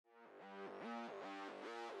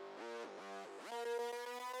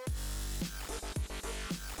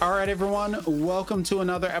All right, everyone. Welcome to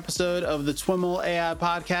another episode of the TWIML AI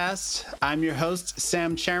podcast. I'm your host,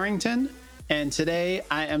 Sam Charrington, and today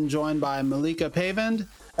I am joined by Malika Pavind,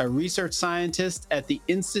 a research scientist at the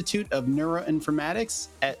Institute of Neuroinformatics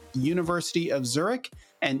at University of Zurich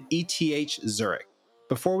and ETH Zurich.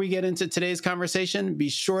 Before we get into today's conversation, be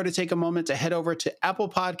sure to take a moment to head over to Apple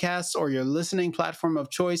Podcasts or your listening platform of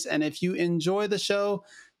choice. And if you enjoy the show,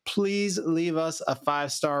 please leave us a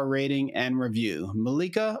 5-star rating and review.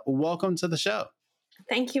 Malika, welcome to the show.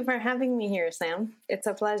 Thank you for having me here, Sam. It's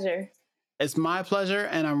a pleasure. It's my pleasure,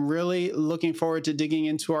 and I'm really looking forward to digging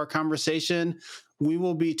into our conversation. We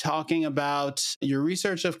will be talking about your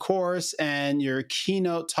research, of course, and your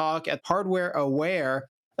keynote talk at Hardware Aware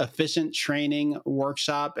Efficient Training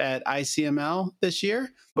Workshop at ICML this year.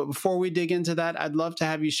 But before we dig into that, I'd love to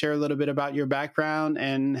have you share a little bit about your background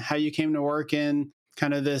and how you came to work in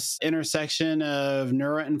kind of this intersection of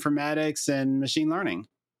neuroinformatics and machine learning.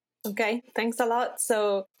 Okay, thanks a lot.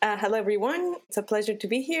 So, hello, everyone. It's a pleasure to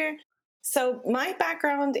be here. So, my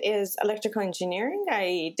background is electrical engineering.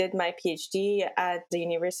 I did my PhD at the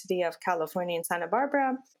University of California in Santa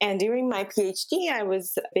Barbara. And during my PhD, I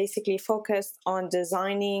was basically focused on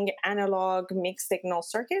designing analog mixed signal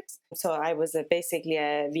circuits. So, I was basically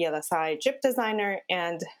a VLSI chip designer,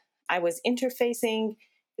 and I was interfacing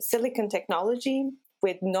silicon technology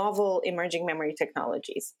with novel emerging memory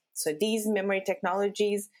technologies. So these memory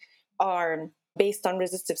technologies are based on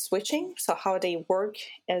resistive switching. So how they work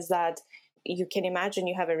is that you can imagine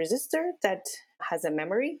you have a resistor that has a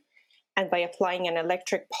memory, and by applying an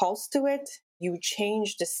electric pulse to it, you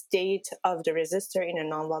change the state of the resistor in a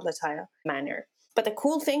non-volatile manner. But the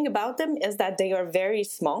cool thing about them is that they are very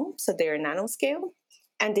small, so they are nanoscale,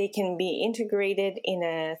 and they can be integrated in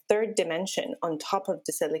a third dimension on top of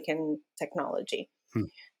the silicon technology.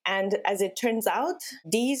 And as it turns out,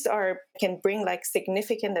 these can bring like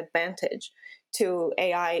significant advantage to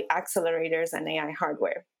AI accelerators and AI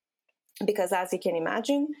hardware. Because as you can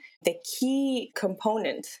imagine, the key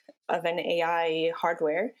component of an AI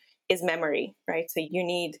hardware is memory, right? So you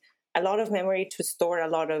need a lot of memory to store a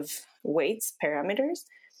lot of weights, parameters,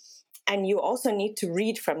 and you also need to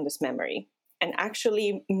read from this memory. And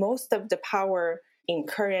actually, most of the power in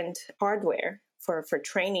current hardware for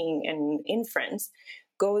training and inference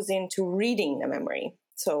goes into reading the memory.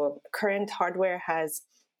 So current hardware has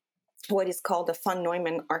what is called the von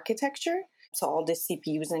Neumann architecture. So all the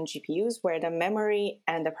CPUs and GPUs where the memory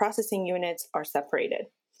and the processing units are separated.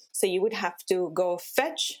 So you would have to go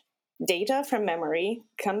fetch data from memory,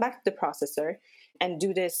 come back to the processor, and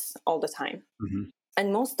do this all the time. Mm-hmm.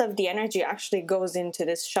 And most of the energy actually goes into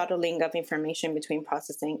this shuttling of information between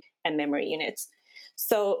processing and memory units.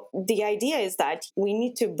 So the idea is that we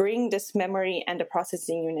need to bring this memory and the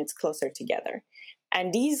processing units closer together.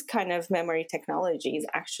 And these kind of memory technologies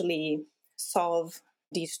actually solve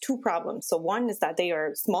these two problems. So one is that they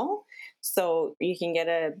are small, so you can get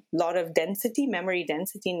a lot of density, memory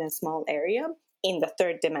density in a small area in the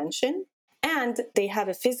third dimension. And they have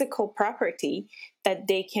a physical property that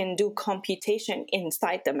they can do computation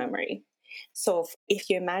inside the memory. So if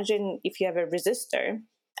you imagine if you have a resistor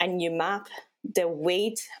and you map the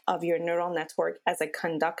weight of your neural network as a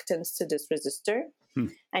conductance to this resistor,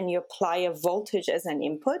 and you apply a voltage as an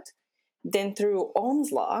input, then through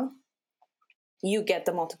Ohm's law, you get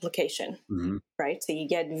the multiplication, right? So you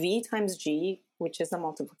get V times G, which is the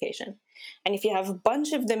multiplication. And if you have a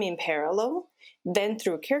bunch of them in parallel, then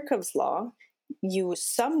through Kirchhoff's law, you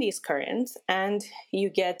sum these currents and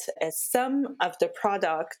you get a sum of the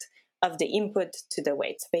product of the input to the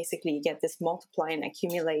weight. So basically, you get this multiply and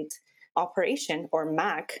accumulate operation, or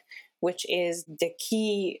MAC, which is the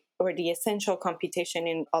key or the essential computation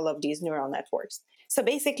in all of these neural networks. So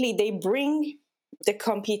basically, they bring the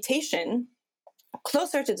computation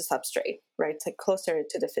closer to the substrate, right? So closer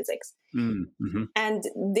to the physics. Mm-hmm. And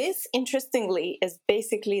this, interestingly, is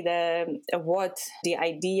basically what the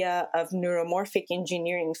idea of neuromorphic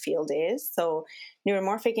engineering field is. So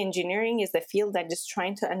neuromorphic engineering is the field that is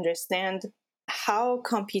trying to understand how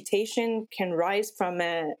computation can rise from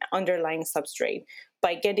an underlying substrate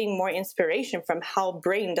by getting more inspiration from how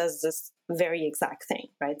brain does this very exact thing,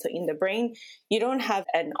 right? So in the brain, you don't have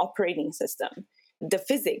an operating system. The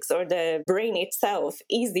physics or the brain itself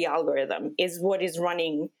is the algorithm, is what is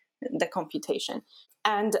running the computation.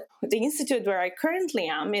 And the institute where I currently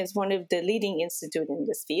am is one of the leading institutes in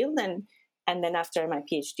this field. And then after my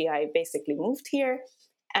PhD, I basically moved here.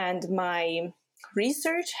 And my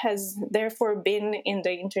research has therefore been in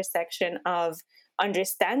the intersection of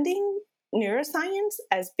understanding neuroscience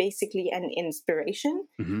as basically an inspiration,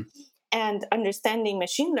 and understanding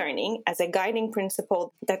machine learning as a guiding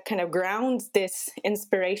principle that kind of grounds this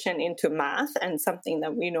inspiration into math and something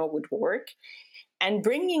that we know would work, and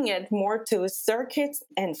bringing it more to circuits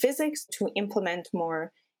and physics to implement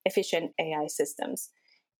more efficient AI systems.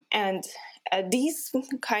 And these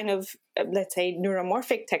kind of, let's say,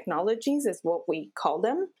 neuromorphic technologies is what we call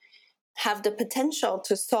them, have the potential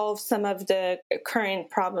to solve some of the current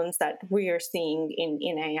problems that we are seeing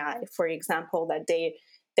in AI. For example, that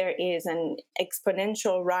there is an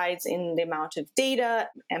exponential rise in the amount of data,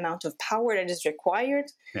 amount of power that is required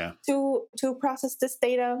to process this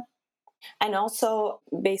data. And also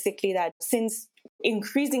basically that since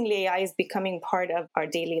increasingly AI is becoming part of our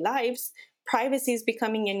daily lives, privacy is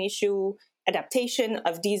becoming an issue. Adaptation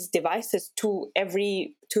of these devices to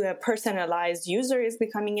a personalized user is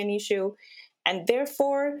becoming an issue. And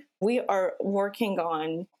therefore, we are working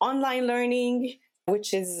on online learning,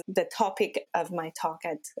 which is the topic of my talk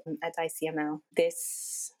at ICML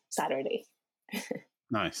this Saturday.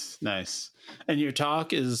 Nice. And your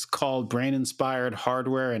talk is called Brain-Inspired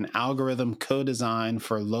Hardware and Algorithm Co-Design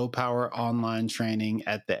for Low-Power Online Training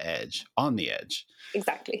on the Edge.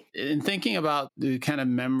 Exactly. In thinking about the kind of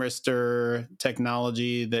memristor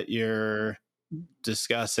technology that you're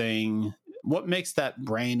discussing, what makes that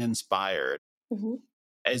brain-inspired? Mm-hmm.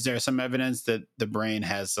 Is there some evidence that the brain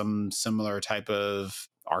has some similar type of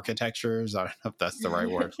architectures? I don't know if that's the right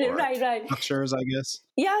word for right. Structures, I guess.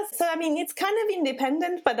 Yeah, so I mean, it's kind of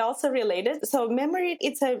independent, but also related. So memory,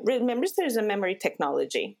 memristor is a memory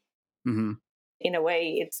technology. Mm-hmm. In a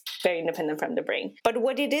way, it's very independent from the brain. But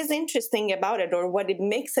what it is interesting about it, or what it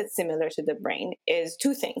makes it similar to the brain, is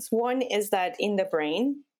two things. One is that in the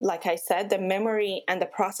brain, like I said, the memory and the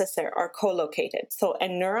processor are co-located. So a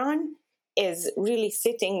neuron is really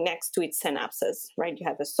sitting next to its synapses, right? You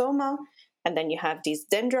have a soma, and then you have these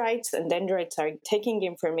dendrites, and dendrites are taking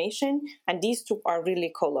information, and these two are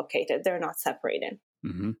really co-located. They're not separated.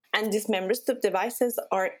 Mm-hmm. And these memristive devices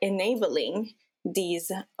are enabling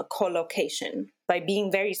these co-location by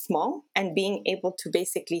being very small and being able to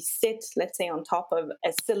basically sit, let's say, on top of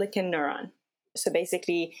a silicon neuron. So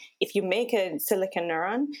basically, if you make a silicon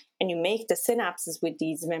neuron and you make the synapses with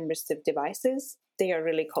these memristive devices, they are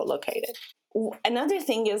really co-located. Another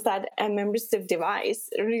thing is that a memristive device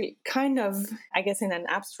really kind of, I guess in an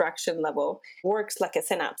abstraction level, works like a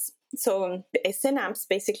synapse. So a synapse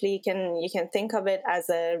basically you can think of it as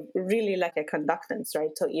really like a conductance,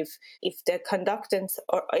 right? So if the conductance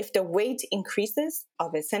or if the weight increases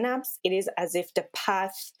of a synapse, it is as if the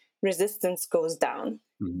path resistance goes down.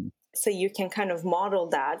 Mm-hmm. So you can kind of model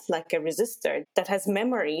that like a resistor that has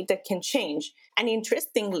memory that can change. And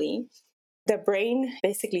interestingly, the brain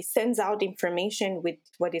basically sends out information with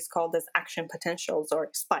what is called as action potentials or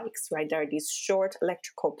spikes, right? There are these short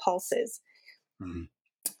electrical pulses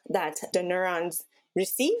that the neurons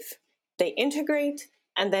receive, they integrate,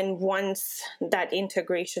 and then once that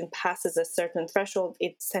integration passes a certain threshold,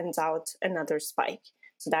 it sends out another spike.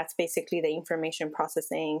 So that's basically the information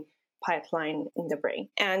processing pipeline in the brain.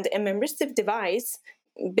 And a memristive device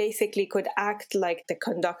basically could act like the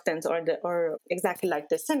conductance or exactly like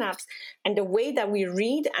the synapse. And the way that we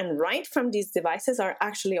read and write from these devices are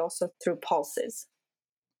actually also through pulses.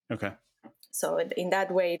 Okay. So in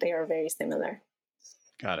that way, they are very similar.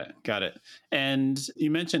 Got it. And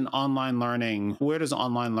you mentioned online learning. Where does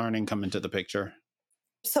online learning come into the picture?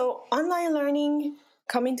 So online learning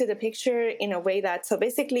come into the picture in a way that, so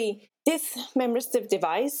basically this memristive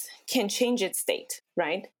device can change its state,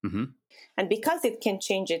 right? Mm-hmm. And because it can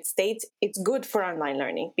change its state, it's good for online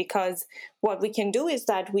learning, because what we can do is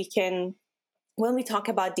that we can, when we talk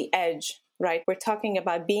about the edge, right, we're talking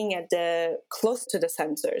about being close to the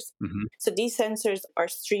sensors. Mm-hmm. So these sensors are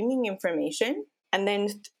streaming information. And then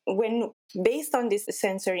based on this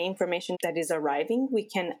sensory information that is arriving, we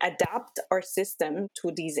can adapt our system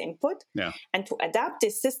to these input. Yeah. And to adapt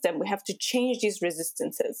this system, we have to change these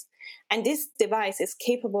resistances. And this device is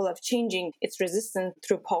capable of changing its resistance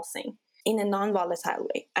through pulsing in a non-volatile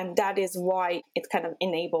way. And that is why it kind of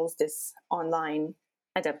enables this online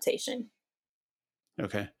adaptation.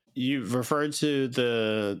 Okay. You've referred to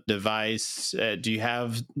the device. Do you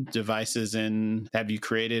have devices have you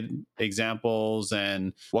created examples,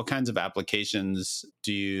 and what kinds of applications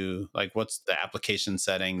what's the application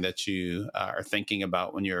setting that you are thinking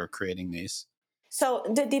about when you're creating these? So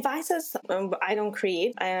the devices I don't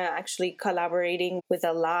create. I am actually collaborating with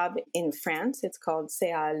a lab in France. It's called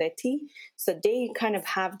CEA-Leti. So they kind of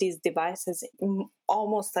have these devices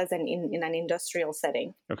almost as in an industrial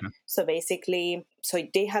setting. Okay. So basically,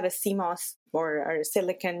 they have a CMOS or a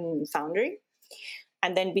silicon foundry.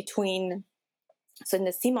 And then between So in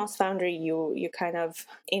the CMOS foundry, you kind of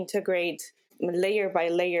integrate layer by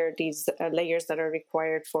layer these layers that are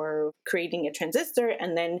required for creating a transistor,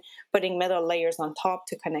 and then putting metal layers on top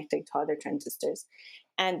to connect it to other transistors.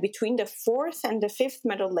 And between the fourth and the fifth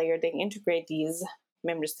metal layer, they integrate these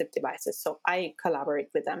memory chip devices. So I collaborate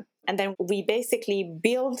with them. And then we basically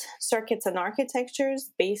build circuits and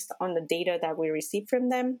architectures based on the data that we receive from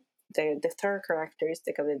them, the third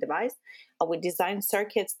characteristic of the device. We design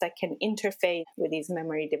circuits that can interface with these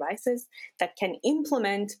memory devices, that can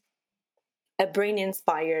implement a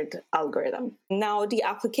brain-inspired algorithm. Now, the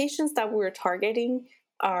applications that we're targeting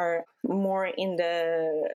are more in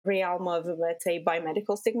the realm of, let's say,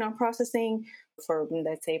 biomedical signal processing for,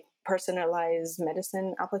 let's say, personalized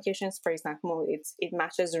medicine applications. For example, it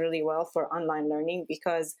matches really well for online learning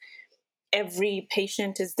because every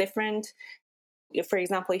patient is different. For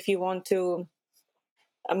example, if you want to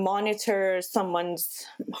monitor someone's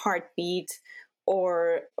heartbeat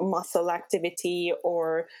or muscle activity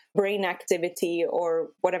or brain activity or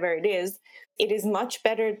whatever it is much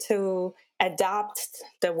better to adapt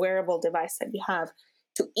the wearable device that you have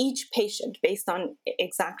to each patient based on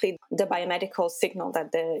exactly the biomedical signal that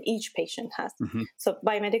each patient has. Mm-hmm. So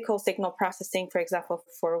biomedical signal processing, for example,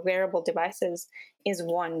 for wearable devices is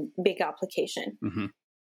one big application. Mm-hmm.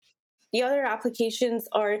 The other applications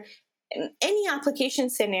are any application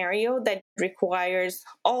scenario that requires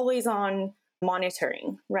always on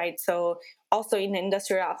monitoring, right? So also in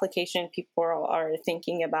industrial application, people are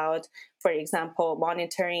thinking about, for example,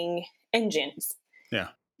 monitoring engines. Yeah.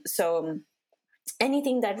 So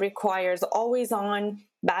anything that requires always on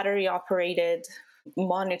battery operated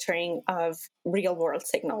monitoring of real world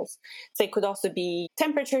signals. So it could also be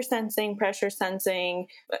temperature sensing, pressure sensing.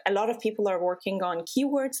 A lot of people are working on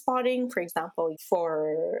keyword spotting, for example,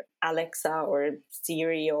 for Alexa or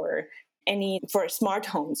Siri or for smart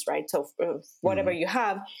homes, right? So whatever you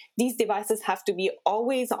have, these devices have to be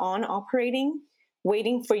always on operating,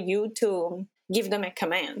 waiting for you to give them a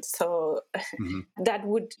command. So that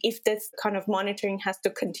would, if this kind of monitoring has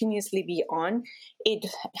to continuously be on, it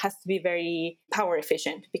has to be very power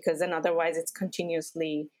efficient, because then otherwise it's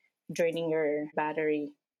continuously draining your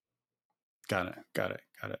battery. Got it.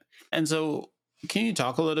 And so can you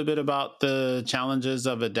talk a little bit about the challenges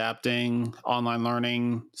of adapting online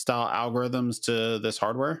learning style algorithms to this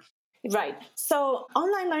hardware? Right. So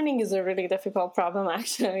online learning is a really difficult problem,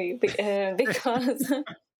 actually, because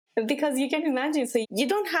because you can imagine, so you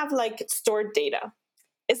don't have like stored data.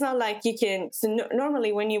 It's not like you can,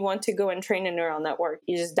 normally when you want to go and train a neural network,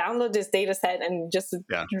 you just download this data set and just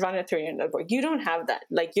run it through your network. You don't have that.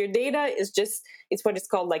 Like your data is just, it's what it's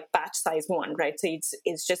called like batch size 1, right? So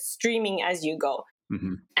it's just streaming as you go.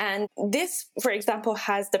 Mm-hmm. And this, for example,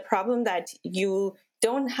 has the problem that you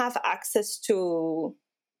don't have access to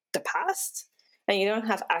the past and you don't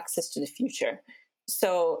have access to the future.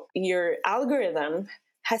 So your algorithm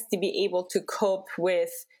has to be able to cope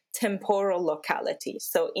with temporal locality.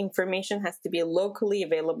 So information has to be locally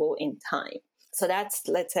available in time. So that's,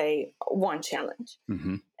 let's say, one challenge.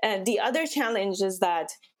 Mm-hmm. And the other challenge is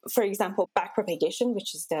that, for example, backpropagation,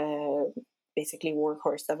 which is the basically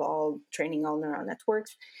workhorse of training all neural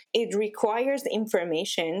networks, it requires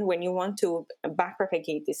information. When you want to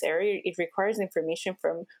backpropagate this area, it requires information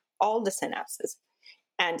from all the synapses.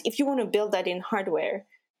 And if you want to build that in hardware,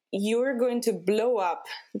 you're going to blow up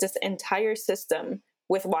this entire system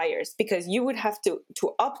with wires, because you would have to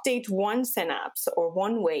update one synapse or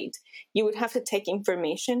one weight, you would have to take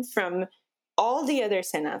information from all the other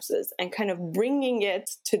synapses and kind of bringing it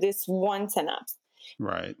to this one synapse.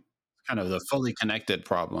 Right. Kind of the fully connected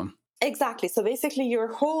problem. Exactly. So basically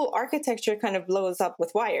your whole architecture kind of blows up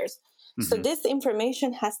with wires. Mm-hmm. So this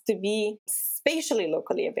information has to be spatially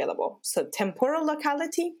locally available. So temporal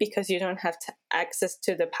locality, because you don't have access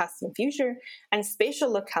to the past and future, and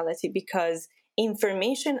spatial locality, because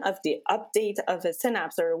information of the update of a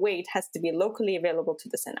synapse or a weight has to be locally available to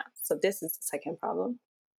the synapse. So this is the second problem.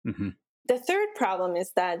 Mm-hmm. The third problem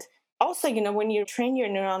is that also, when you train your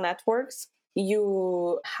neural networks,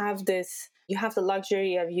 you have the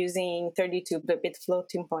luxury of using 32-bit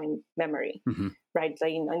floating point memory, mm-hmm. right?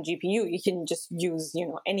 Like on GPU, you can just use,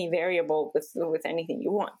 any variable with anything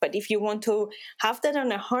you want. But if you want to have that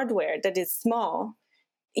on a hardware that is small,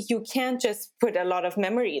 you can't just put a lot of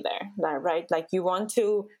memory there, right? Like you want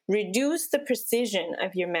to reduce the precision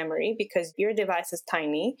of your memory because your device is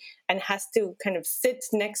tiny and has to kind of sit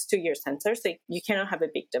next to your sensor. So you cannot have a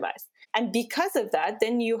big device. And because of that,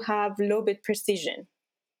 then you have low bit precision.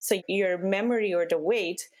 So your memory or the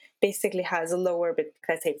weight basically has a lower bit,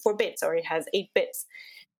 let's say 4 bits, or it has 8 bits.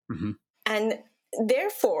 Mm-hmm. And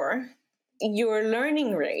therefore, your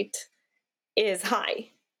learning rate is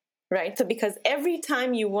high, right? So because every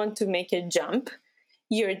time you want to make a jump,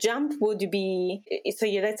 your jump would be, so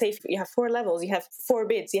let's say if you have 4 levels, you have 4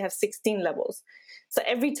 bits, you have 16 levels. So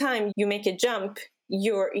every time you make a jump,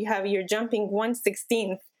 you're jumping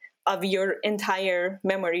 1/16 of your entire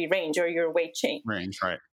memory range or your weight chain. Range,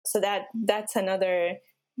 right. So that's another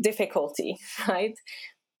difficulty, right?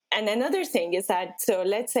 And another thing is that, so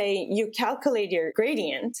let's say you calculate your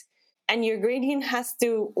gradient, and your gradient has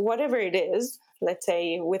to, whatever it is, let's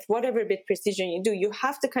say with whatever bit precision you do, you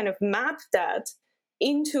have to kind of map that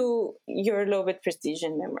into your low bit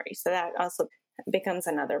precision memory. So that also becomes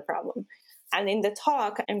another problem. And in the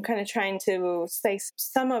talk, I'm kind of trying to say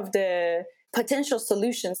some of the potential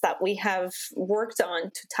solutions that we have worked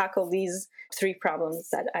on to tackle these 3 problems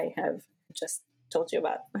that I have just told you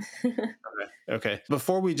about. Okay.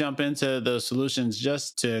 Before we jump into those solutions,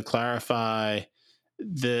 just to clarify,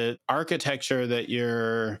 the architecture that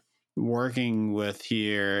you're working with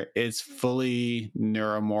here is fully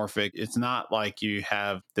neuromorphic. It's not like you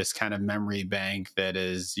have this kind of memory bank that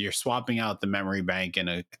is, you're swapping out the memory bank in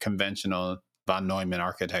a conventional von Neumann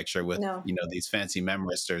architecture with, these fancy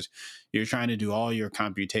memristors. You're trying to do all your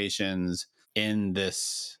computations in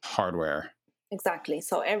this hardware. Exactly.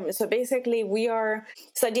 So basically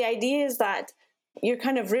so the idea is that you're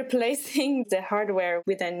kind of replacing the hardware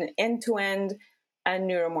with an end-to-end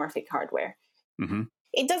neuromorphic hardware. Mm-hmm.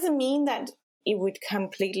 It doesn't mean that it would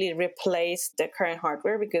completely replace the current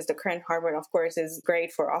hardware, because the current hardware, of course, is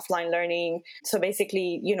great for offline learning. So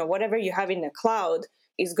basically, whatever you have in the cloud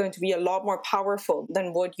is going to be a lot more powerful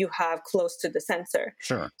than what you have close to the sensor.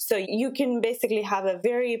 Sure. So you can basically have a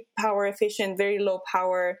very power efficient, very low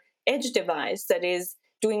power edge device that is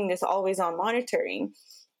doing this always on monitoring.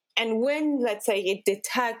 And when, let's say, it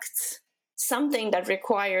detects something that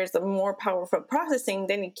requires a more powerful processing,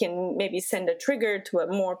 then it can maybe send a trigger to a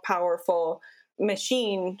more powerful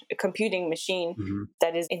machine, a computing machine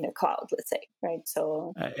that is in the cloud, let's say, right?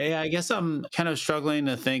 So I guess I'm kind of struggling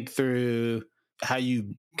to think through how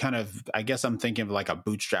you I guess I'm thinking of like a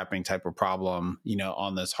bootstrapping type of problem,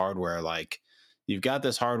 on this hardware. Like, you've got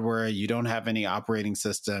this hardware, you don't have any operating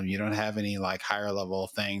system, you don't have any like higher level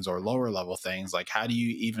things or lower level things. Like, how do you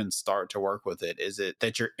even start to work with it? Is it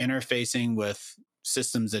that you're interfacing with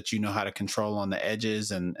systems that you know how to control on the edges,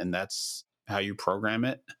 and that's how you program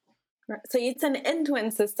it? So it's an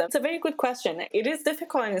end-to-end system. It's a very good question. It is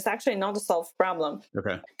difficult, and it's actually not a solved problem.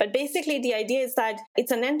 Okay. But basically, the idea is that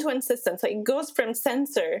it's an end-to-end system. So it goes from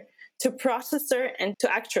sensor to processor and to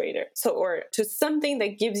actuator. Or to something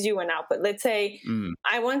that gives you an output. Let's say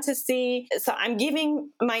I want to see, so I'm giving,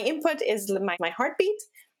 my input is my heartbeat.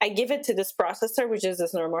 I give it to this processor, which is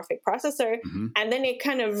this neuromorphic processor, and then it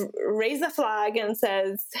kind of raises a flag and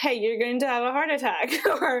says, hey, you're going to have a heart attack,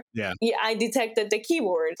 or I detected the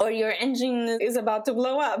keyboard, or your engine is about to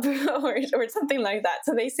blow up, or something like that.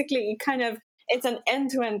 So basically, it's an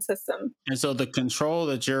end-to-end system. And so the control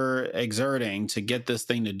that you're exerting to get this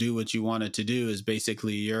thing to do what you want it to do is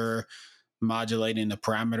basically you're modulating the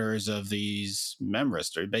parameters of these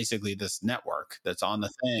memristors, basically this network that's on the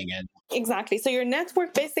thing. And exactly. So your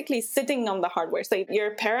network basically sitting on the hardware. So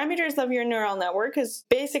your parameters of your neural network is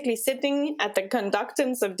basically sitting at the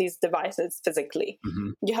conductance of these devices physically.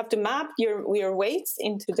 You have to map your weights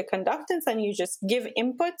into the conductance, and you just give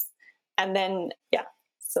inputs, and then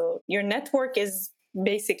so your network is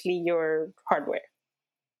basically your hardware.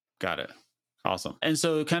 Got it. Awesome. And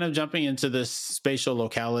so kind of jumping into this spatial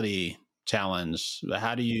locality challenge,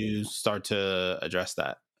 how do you start to address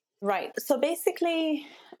that? Right. So basically,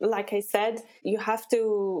 like I said, you have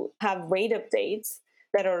to have weight updates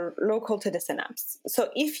that are local to the synapse.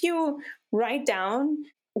 So if you write down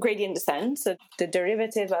gradient descent, so the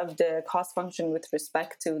derivative of the cost function with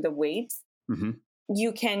respect to the weights,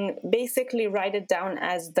 you can basically write it down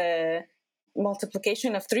as the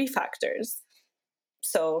multiplication of 3 factors.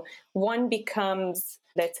 So one becomes,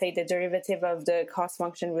 let's say, the derivative of the cost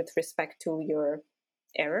function with respect to your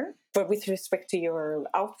error, but with respect to your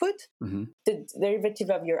output, the derivative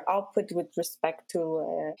of your output with respect to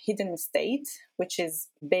a hidden state, which is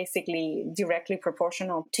basically directly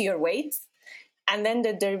proportional to your weights, and then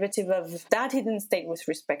the derivative of that hidden state with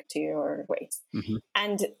respect to your weights.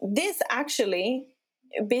 And this actually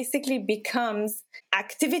basically becomes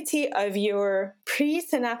activity of your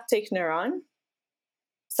presynaptic neuron,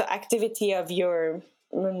 so activity of the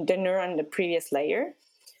neuron in the previous layer,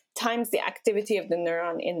 times the activity of the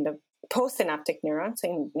neuron in the postsynaptic neuron,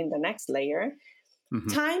 so in the next layer,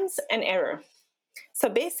 times an error. So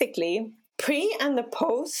basically, pre and the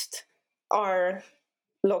post are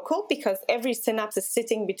local because every synapse is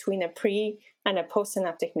sitting between a pre and a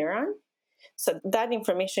postsynaptic neuron. So that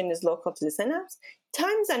information is local to the synapse,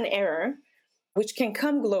 times an error, which can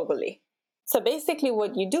come globally. So basically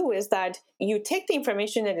what you do is that you take the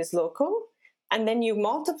information that is local and then you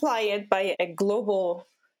multiply it by a global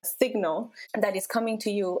signal that is coming to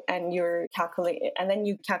you, and then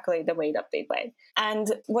you calculate the weight update by it.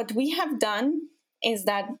 And what we have done is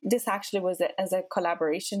that this actually was as a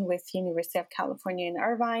collaboration with University of California in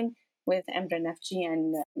Irvine, with Emre Nefci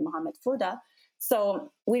and Mohammed Fouda.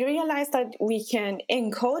 So we realized that we can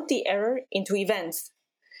encode the error into events.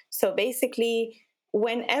 So basically,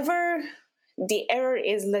 whenever the error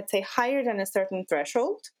is, let's say, higher than a certain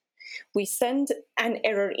threshold, we send an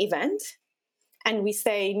error event and we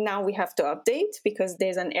say, now we have to update because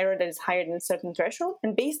there's an error that is higher than a certain threshold.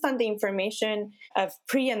 And based on the information of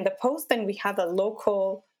pre and the post, then we have a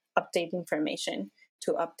local update information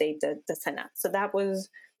to update the synapse. So that was,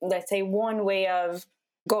 let's say, one way of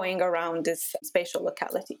going around this spatial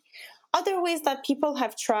locality. Other ways that people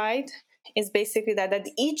have tried is basically that at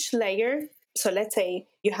each layer, so let's say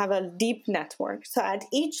you have a deep network. So at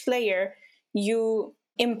each layer, you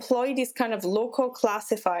employ these kind of local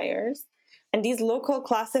classifiers. And these local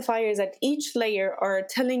classifiers at each layer are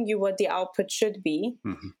telling you what the output should be.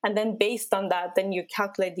 Mm-hmm. And then based on that, then you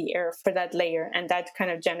calculate the error for that layer. And that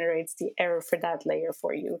kind of generates the error for that layer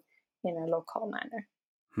for you in a local manner.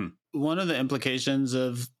 One of the implications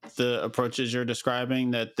of the approaches you're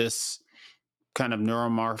describing, that this kind of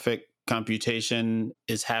neuromorphic computation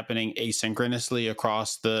is happening asynchronously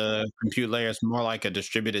across the compute layers, more like a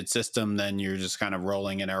distributed system than you're just kind of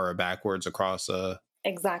rolling an error backwards across a...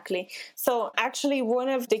 Exactly. So actually, one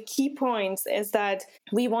of the key points is that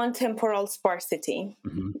we want temporal sparsity,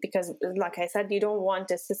 because, like I said, you don't want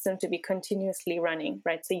the system to be continuously running,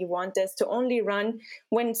 right? So you want this to only run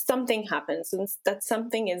when something happens, and that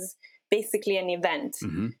something is basically an event,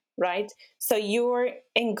 right? So you're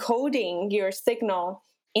encoding your signal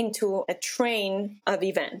into a train of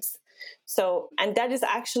events. So, and that is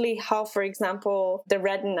actually how, for example, the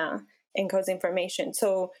retina encodes information.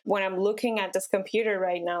 So when I'm looking at this computer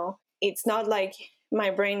right now, it's not like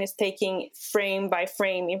my brain is taking frame by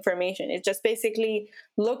frame information. It just basically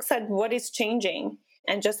looks at what is changing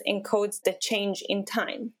and just encodes the change in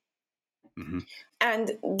time.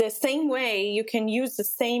 And the same way, you can use the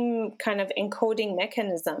same kind of encoding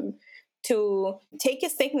mechanism to take a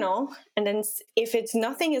signal, and then if it's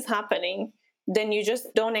nothing is happening, then you just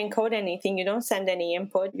don't encode anything. You don't send any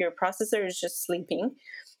input. Your processor is just sleeping.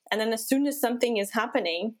 And then as soon as something is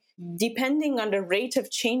happening, depending on the rate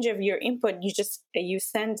of change of your input, you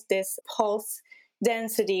send this pulse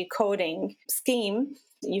density coding scheme.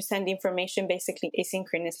 You send information basically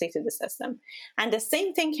asynchronously to the system. And the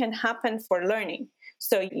same thing can happen for learning.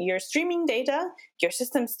 So you're streaming data, your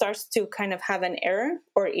system starts to kind of have an error,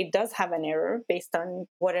 or it does have an error based on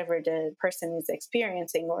whatever the person is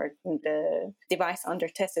experiencing or the device under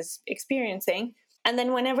test is experiencing. And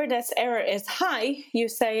then whenever this error is high, you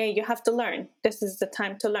say you have to learn. This is the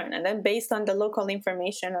time to learn. And then based on the local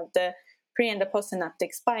information of the pre and the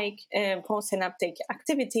postsynaptic spike, postsynaptic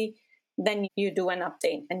activity, then you do an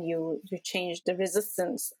update and you change the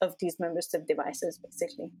resistance of these membership devices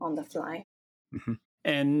basically on the fly.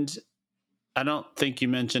 And I don't think you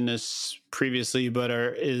mentioned this previously, but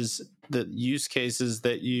is the use cases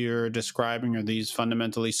that you're describing, are these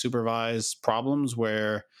fundamentally supervised problems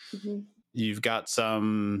where you've got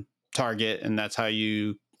some target and that's how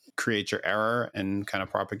you create your error and kind of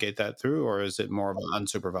propagate that through, or is it more of an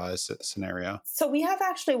unsupervised scenario? So we have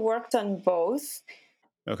actually worked on both.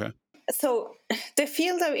 Okay. So the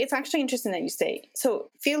field of, it's actually interesting that you say, so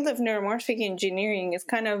field of neuromorphic engineering is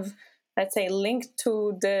kind of, let's say, linked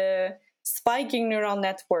to the spiking neural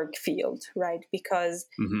network field, right? Because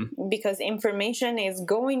information is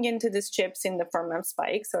going into these chips in the form of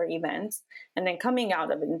spikes or events and then coming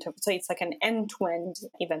out of it. So it's like an end-to-end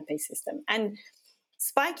event-based system. And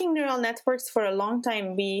spiking neural networks, for a long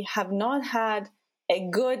time, we have not had a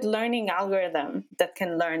good learning algorithm that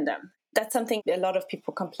can learn them. That's something a lot of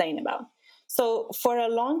people complain about. So for a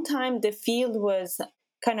long time, the field was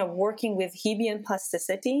kind of working with Hebbian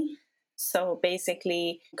plasticity. So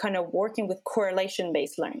basically kind of working with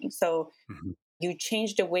correlation-based learning. So you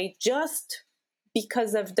change the weight just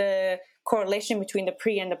because of the correlation between the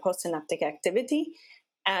pre and the postsynaptic activity.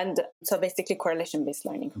 And so basically correlation-based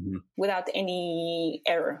learning without any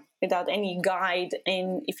error, without any guide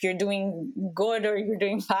in if you're doing good or you're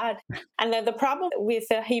doing bad. And then the problem with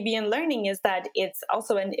Hebbian learning is that it's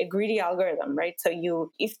also a greedy algorithm, right? So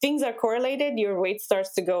if things are correlated, your weight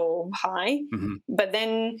starts to go high, but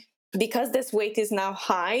then because this weight is now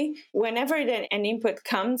high, whenever an input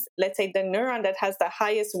comes, let's say the neuron that has the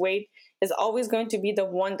highest weight is always going to be the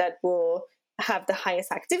one that will have the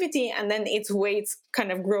highest activity, and then its weights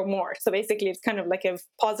kind of grow more. So basically, it's kind of like a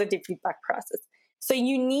positive feedback process. So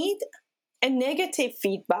you need a negative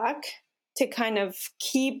feedback to kind of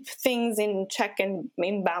keep things in check and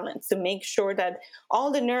in balance, to make sure that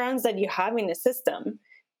all the neurons that you have in the system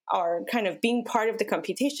are kind of being part of the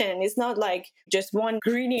computation. And it's not like just one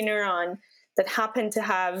greedy neuron that happened to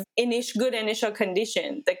have good initial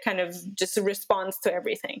condition that kind of just responds to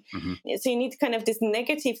everything. So you need kind of this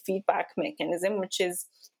negative feedback mechanism, which is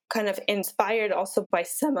kind of inspired also by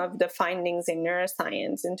some of the findings in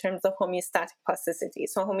neuroscience in terms of homeostatic plasticity.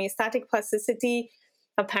 So homeostatic plasticity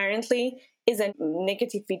apparently is a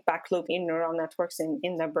negative feedback loop in neural networks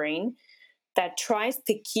in the brain that tries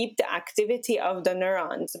to keep the activity of the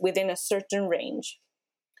neurons within a certain range.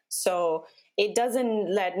 So it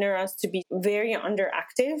doesn't let neurons to be very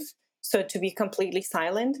underactive, so to be completely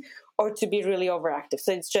silent, or to be really overactive.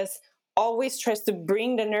 So it's just always tries to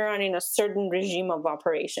bring the neuron in a certain regime of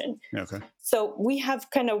operation. Okay. So we have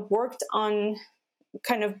kind of worked on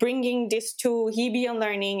kind of bringing these two, Hebbian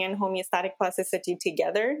learning and homeostatic plasticity,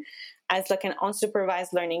 together as like an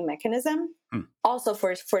unsupervised learning mechanism, also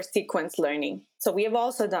for sequence learning. So we have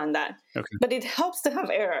also done that. Okay. But it helps to have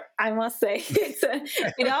error, I must say.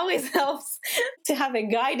 It always helps to have a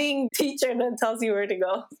guiding teacher that tells you where to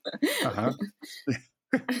go.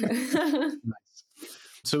 Nice.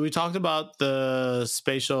 So we talked about the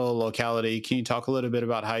spatial locality. Can you talk a little bit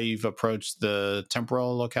about how you've approached the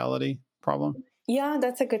temporal locality problem? Yeah,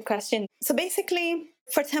 that's a good question. So basically,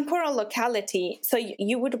 for temporal locality, so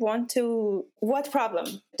you would want to, what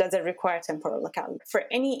problem does it require temporal locality? For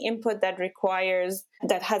any input that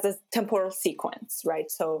has a temporal sequence,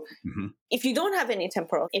 right? So if you don't have any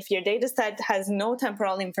temporal, if your data set has no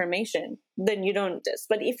temporal information, then you don't do this.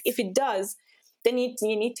 But if it does, then you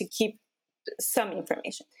need to keep some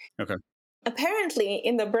information. Okay. Apparently,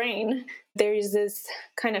 in the brain, there is this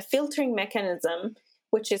kind of filtering mechanism,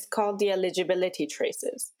 which is called the eligibility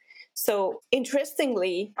traces. So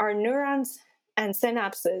interestingly, our neurons and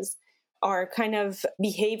synapses are kind of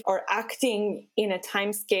acting in a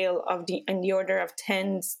time scale in the order of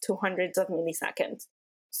tens to hundreds of milliseconds.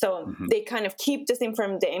 So they kind of keep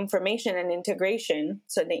the information and integration.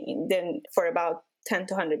 So then for about 10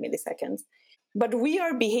 to 100 milliseconds. But we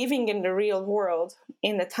are behaving in the real world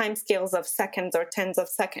in the time scales of seconds or tens of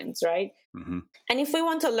seconds, right? And if we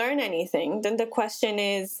want to learn anything, then the question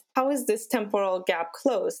is, how is this temporal gap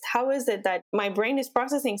closed? How is it that my brain is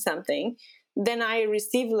processing something, then I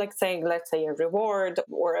receive, let's say a reward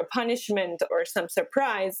or a punishment or some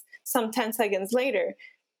surprise some 10 seconds later,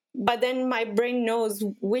 but then my brain knows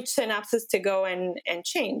which synapses to go and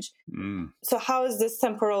change. So how is this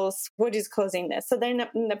what is closing this? So then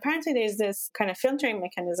apparently there's this kind of filtering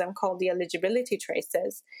mechanism called the eligibility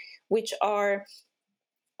traces, which are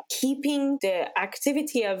keeping the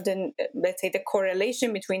activity of let's say the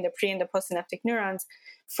correlation between the pre and the postsynaptic neurons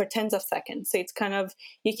for tens of seconds. So it's kind of,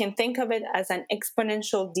 you can think of it as an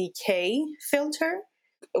exponential decay filter,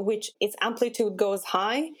 which its amplitude goes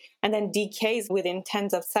high and then decays within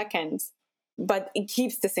tens of seconds, but it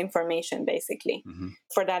keeps this information basically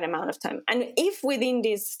for that amount of time. And if within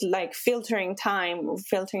this like filtering time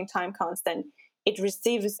constant, it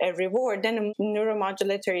receives a reward, then a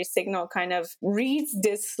neuromodulatory signal kind of reads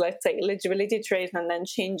this, let's say, eligibility trace and then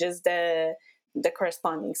changes the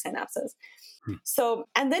corresponding synapses. So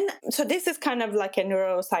this is kind of like a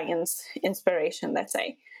neuroscience inspiration, let's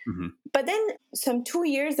say. But then some 2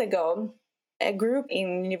 years ago, a group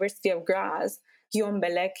in University of Graz, Guillaume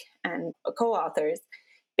Bellec and co-authors,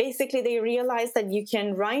 basically they realized that you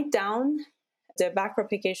can write down the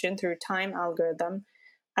backpropagation through time algorithm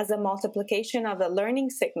as a multiplication of a learning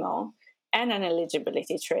signal and an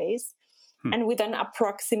eligibility trace, and with an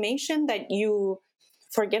approximation that you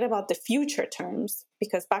forget about the future terms,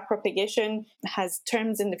 because backpropagation has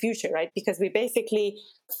terms in the future, right? Because we basically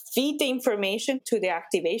feed the information to the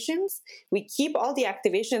activations, we keep all the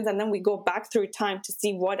activations, and then we go back through time to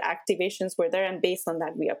see what activations were there, and based on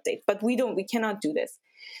that we update. But we cannot do this.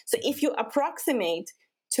 So if you approximate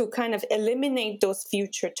to kind of eliminate those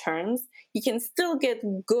future terms, you can still get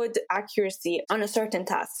good accuracy on a certain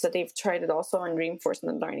task. So they've tried it also on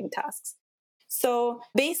reinforcement learning tasks. So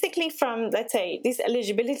basically from, let's say, these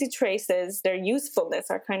eligibility traces, their usefulness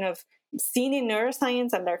are kind of seen in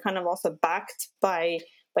neuroscience, and they're kind of also backed by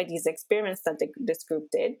these experiments that this group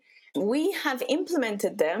did. We have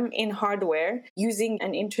implemented them in hardware using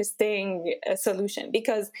an interesting solution,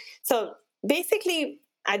 because so basically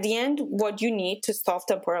at the end, what you need to solve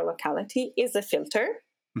temporal locality is a filter.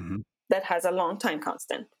 Mm-hmm. that has a long time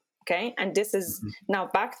constant. Okay. And this is Mm-hmm. now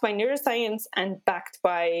backed by neuroscience and backed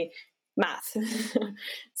by math.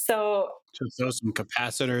 So So throw some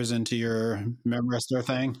capacitors into your memristor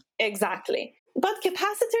thing. exactly. But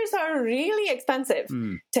capacitors are really expensive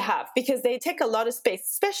to have because they take a lot of space,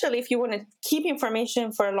 especially if you want to keep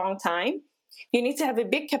information for a long time. You need to have a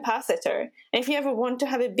big capacitor. And if you ever want to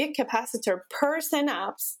have a big capacitor per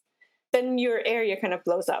synapse, then your area kind of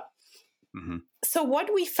blows up. Mm-hmm. So what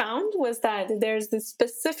we found was that there's this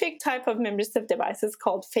specific type of memristive devices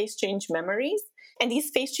called phase change memories. And these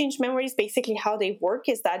phase change memories, basically how they work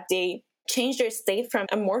is that they change their state from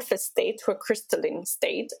amorphous state to a crystalline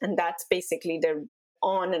state. And that's basically the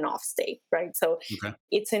on and off state, right? So Okay.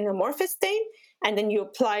 it's in amorphous state, and then you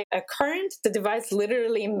apply a current, the device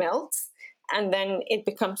literally melts, and then it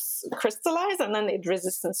becomes crystallized, and then its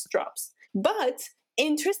resistance drops. But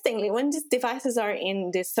interestingly, when these devices are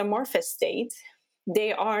in this amorphous state,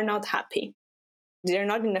 they are not happy. They're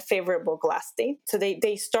not in a favorable glass state. So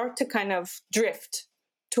they start to kind of drift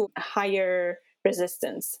to a higher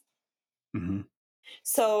resistance. Mm-hmm.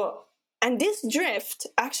 So, and this drift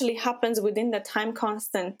actually happens within the time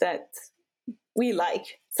constant that we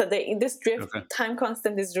like. So this drift time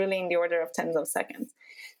constant is really in the order of tens of seconds.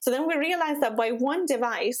 So then we realized that by one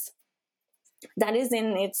device that is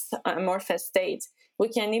in its amorphous state, we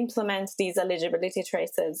can implement these eligibility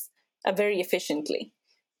traces very efficiently.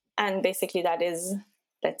 And basically that is,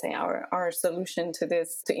 let's say, our solution to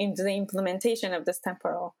this, to the implementation of this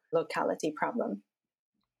temporal locality problem.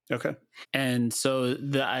 Okay. And so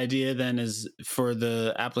the idea then is for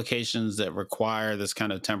the applications that require this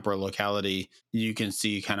kind of temporal locality, you can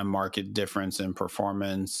see kind of marked difference in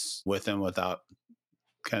performance with and without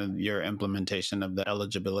kind of your implementation of the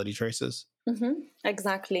eligibility traces. Mm-hmm.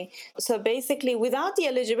 Exactly. So basically, without the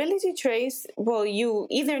eligibility trace, well, you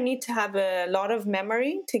either need to have a lot of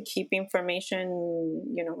memory to keep information,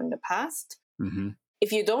 in the past. Mm-hmm.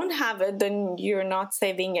 If you don't have it, then you're not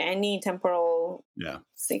saving any temporal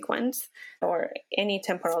sequence or any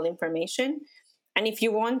temporal information. And if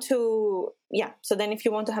you want to, so then if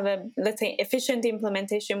you want to have a, let's say, efficient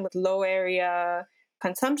implementation with low area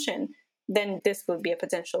consumption, then this will be a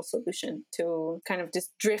potential solution to kind of this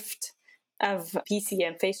drift of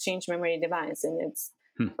PCM, phase change memory device, in its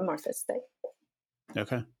amorphous state.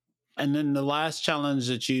 Okay. And then the last challenge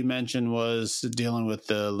that you mentioned was dealing with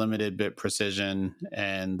the limited bit precision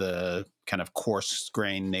and the kind of coarse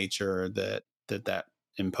grain nature that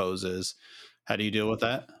imposes. How do you deal with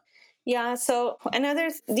that? Yeah, so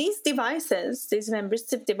these devices, these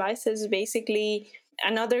memristive devices, basically,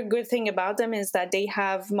 another good thing about them is that they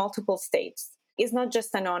have multiple states. It's not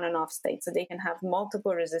just an on and off state, so they can have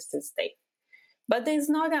multiple resistive states. But it's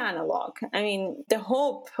not analog. I mean, the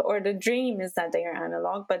hope or the dream is that they are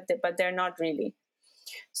analog, but they're not really.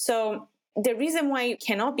 So the reason why it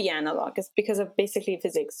cannot be analog is because of basically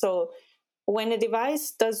physics. So when a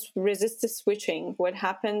device does resistive switching, what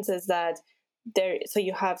happens is that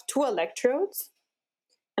you have two electrodes,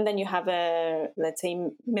 and then you have a, let's say,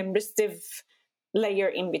 memristive layer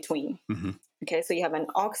in between. Mm-hmm. Okay, so you have an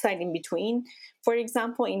oxide in between, for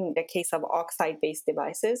example, in the case of oxide-based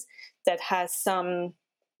devices that has some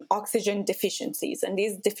oxygen deficiencies. And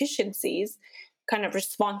these deficiencies kind of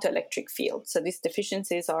respond to electric field. So these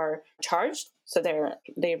deficiencies are charged, so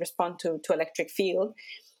they respond to electric field,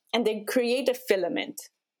 and they create a filament.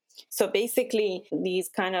 So basically, these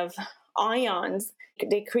kind of ions,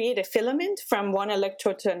 they create a filament from one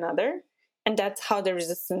electrode to another. And that's how the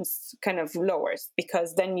resistance kind of lowers,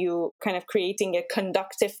 because then you kind of creating a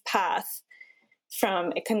conductive path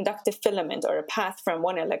from a conductive filament, or a path from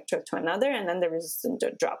one electrode to another, and then the resistance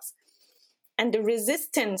drops. And the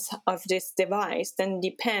resistance of this device then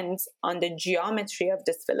depends on the geometry of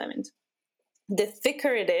this filament. The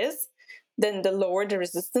thicker it is, then the lower the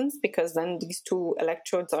resistance, because then these two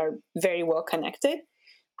electrodes are very well connected.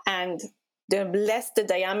 And the less the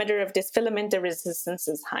diameter of this filament, the resistance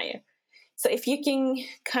is higher. So if you can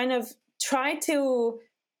kind of try to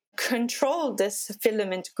control this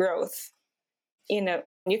filament growth,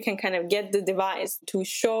 you can kind of get the device to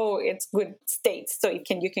show its good state. So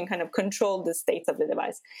you can kind of control the states of the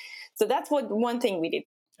device. So that's one thing we did.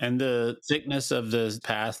 And the thickness of the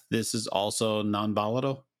path, this is also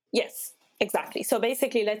non-volatile? Yes, exactly. So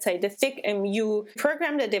basically, let's say you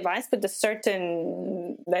program the device with a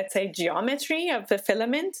certain, let's say, geometry of the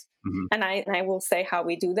filament. Mm-hmm. And I will say how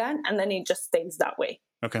we do that. And then it just stays that way.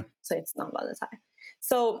 Okay. So it's non-volatile.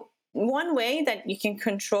 So one way that you can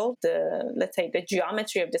control let's say, the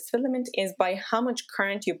geometry of this filament is by how much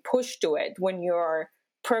current you push to it when you're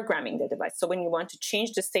programming the device. So when you want to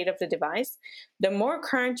change the state of the device, the more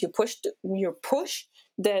current you push,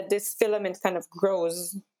 this filament kind of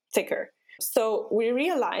grows thicker. So we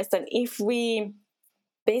realized that if we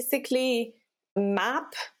basically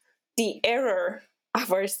map the error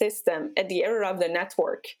of our system and the error of the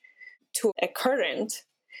network to a current,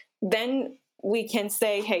 then we can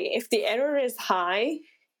say, hey, if the error is high,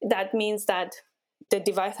 that means that the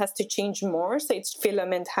device has to change more, so its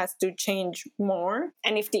filament has to change more.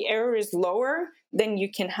 And if the error is lower, then you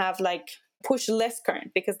can have like push less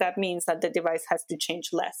current, because that means that the device has to change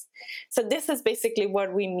less. So this is basically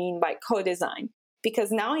what we mean by co-design,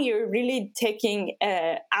 because now you're really taking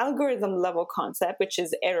an algorithm level concept, which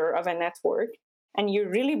is error of a network, and you're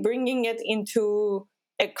really bringing it into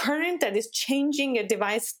a current that is changing a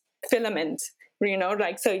device filament,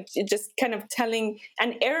 like, so it just kind of telling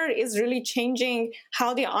an error is really changing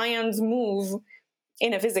how the ions move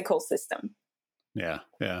in a physical system. Yeah,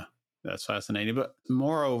 that's fascinating. But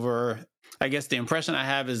moreover, I guess the impression I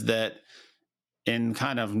have is that in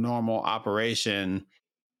kind of normal operation,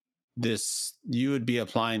 you would be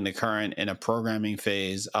applying the current in a programming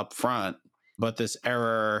phase up front, but this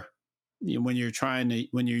error, when you're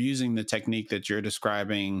using the technique that you're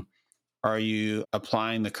describing, are you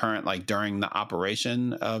applying the current like during the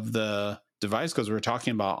operation of the device? Because we're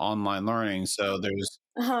talking about online learning, so there's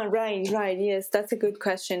right, yes, that's a good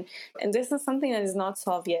question, and this is something that is not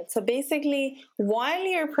solved yet. So basically, while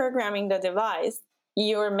you're programming the device,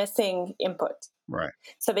 you're missing input. Right.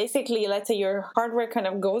 So basically, let's say your hardware kind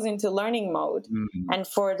of goes into learning mode, and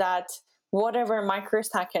for that, whatever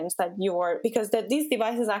microseconds that because these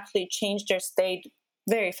devices actually change their state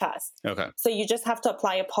very fast. Okay. So you just have to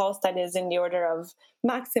apply a pulse that is in the order of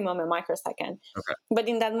maximum a microsecond. Okay. But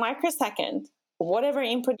in that microsecond, whatever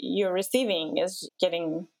input you're receiving is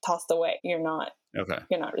getting tossed away. You're not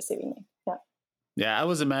receiving it. Yeah. Yeah, I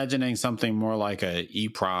was imagining something more like a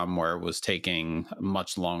EEPROM where it was taking a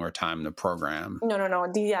much longer time to program.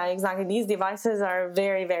 No. Yeah, exactly. These devices are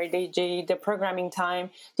very, very, the programming time,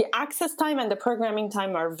 the access time and the programming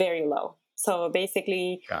time are very low. So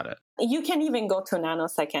basically, got it. You can even go to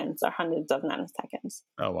nanoseconds or hundreds of nanoseconds.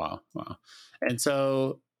 Oh, wow. And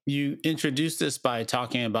so you introduced this by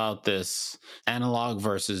talking about this analog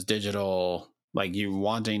versus digital, like you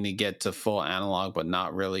wanting to get to full analog, but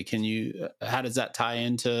not really. How does that tie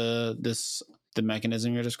into the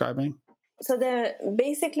mechanism you're describing? So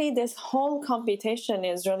basically this whole computation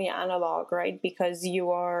is really analog, right? Because you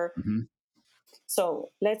are, So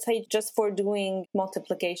let's say just for doing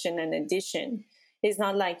multiplication and addition, it's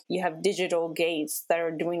not like you have digital gates that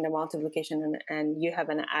are doing the multiplication and you have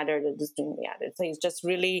an adder that is doing the adder. So it's just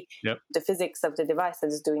really the physics of the device that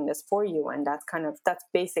is doing this for you. And that's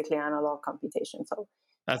basically analog computation. So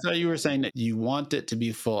I thought you were saying that you want it to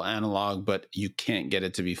be full analog, but you can't get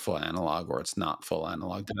it to be full analog, or it's not full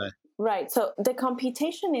analog today. Right. So the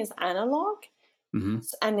computation is analog,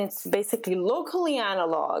 and it's basically locally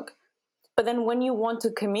analog. But then when you want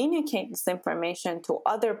to communicate this information to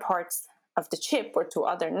other parts of the chip or to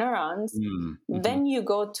other neurons, then you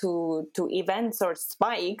go to events or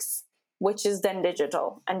spikes, which is then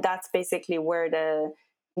digital. And that's basically where the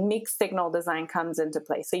mixed signal design comes into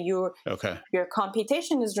play. So your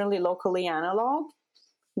computation is really locally analog,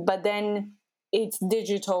 but then it's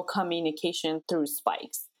digital communication through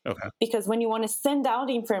spikes. Okay. Because when you want to send out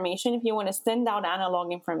information, if you want to send out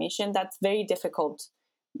analog information, that's very difficult,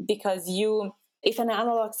 because if an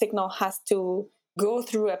analog signal has to go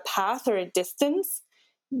through a path or a distance,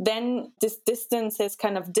 then this distance is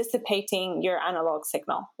kind of dissipating your analog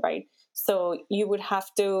signal, right? So you would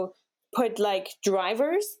have to put like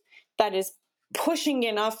drivers that is pushing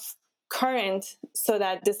enough current so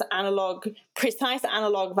that this precise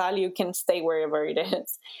analog value can stay wherever it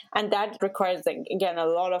is. And that requires, again, a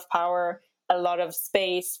lot of power, a lot of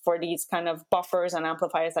space for these kind of buffers and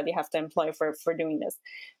amplifiers that you have to employ for doing this.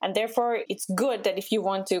 And therefore, it's good that if you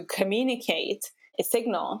want to communicate a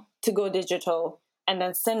signal to go digital and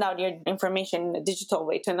then send out your information in a digital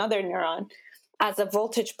way to another neuron as a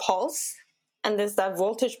voltage pulse, and that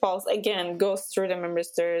voltage pulse, again, goes through the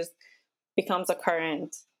membristors, becomes a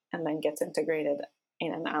current, and then gets integrated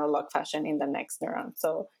in an analog fashion in the next neuron.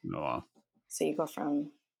 So you go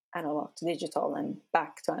from analog to digital and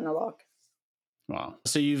back to analog. Wow.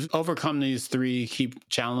 So you've overcome these three key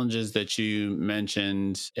challenges that you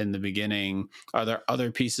mentioned in the beginning. Are there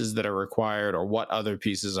other pieces that are required, or what other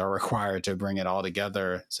pieces are required to bring it all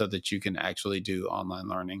together so that you can actually do online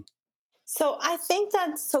learning? So I think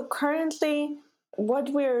that currently what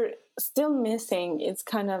we're still missing is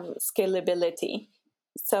kind of scalability.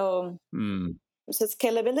 So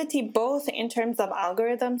scalability both in terms of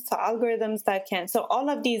algorithms, so all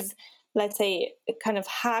of these, let's say, kind of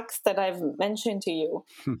hacks that I've mentioned to you,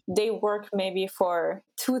 they work maybe for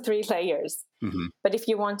 2-3 layers. But if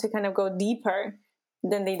you want to kind of go deeper,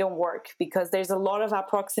 then they don't work, because there's a lot of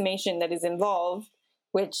approximation that is involved,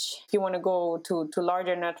 which if you want to go to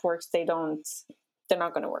larger networks, they're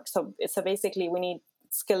not going to work. So basically we need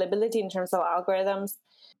scalability in terms of algorithms,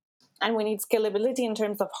 and we need scalability in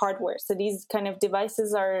terms of hardware. So these kind of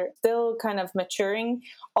devices are still kind of maturing,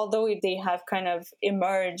 although they have kind of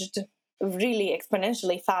emerged really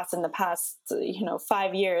exponentially fast in the past,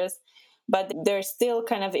 5 years. But they're still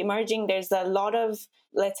kind of emerging. There's a lot of,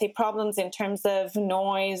 let's say, problems in terms of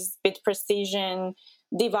noise, bit precision,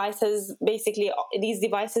 devices. Basically, these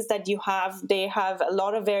devices that you have, they have a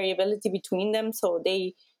lot of variability between them. So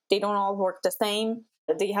they don't all work the same.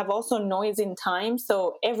 They have also noise in time.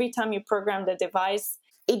 So every time you program the device,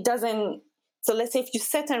 it doesn't. So let's say if you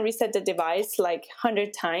set and reset the device like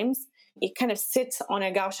 100 times, it kind of sits on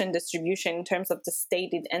a Gaussian distribution in terms of the state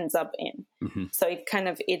it ends up in. So it kind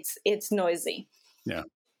of, it's noisy. Yeah.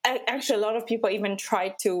 Actually, a lot of people even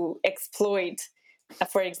try to exploit,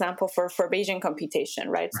 for example, for Bayesian computation,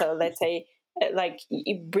 right? So let's say like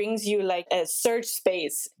it brings you like a search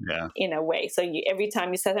space in a way. So every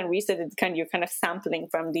time you set and reset it, you're kind of sampling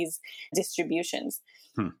from these distributions.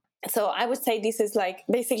 So I would say this is like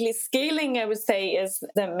basically scaling, I would say, is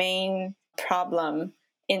the main problem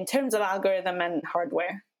in terms of algorithm and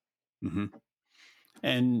hardware.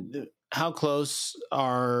 And how close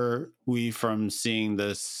are we from seeing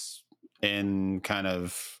this in kind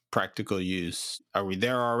of practical use? Are we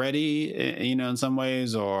there already, in some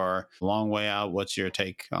ways, or a long way out? What's your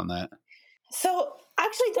take on that? So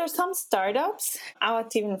actually, there's some startups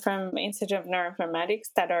out even from Institute of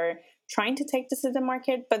Neuroinformatics that are trying to take this to the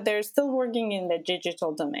market, but they're still working in the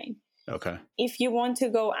digital domain. Okay. If you want to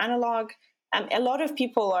go analog, a lot of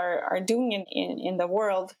people are doing it in the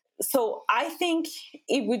world. So I think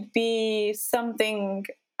it would be something,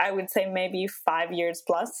 I would say maybe 5 years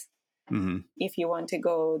plus if you want to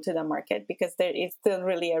go to the market, because there is still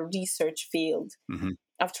really a research field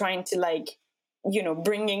of trying to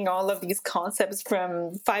bringing all of these concepts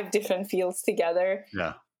from 5 different fields together.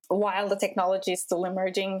 Yeah. While the technology is still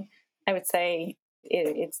emerging, I would say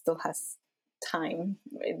it still has time.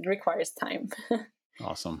 It requires time.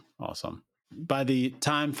 Awesome. By the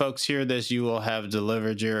time folks hear this, you will have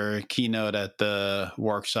delivered your keynote at the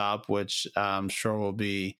workshop, which I'm sure will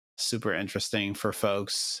be super interesting for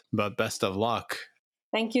folks. But best of luck.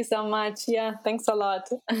 Thank you so much. Yeah, thanks a lot.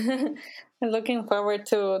 I'm looking forward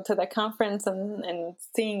to the conference and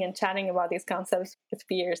seeing and chatting about these concepts with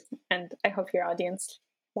peers. And I hope your audience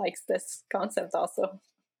likes this concept also.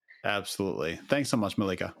 Absolutely. Thanks so much,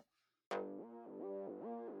 Malika.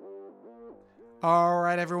 All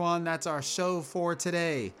right, everyone, that's our show for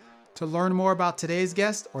today. To learn more about today's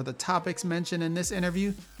guest or the topics mentioned in this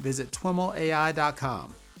interview, visit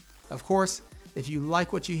twimlai.com. Of course, if you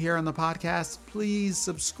like what you hear on the podcast, please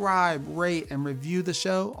subscribe, rate, and review the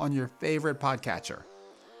show on your favorite podcatcher.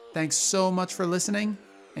 Thanks so much for listening,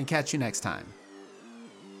 and catch you next time.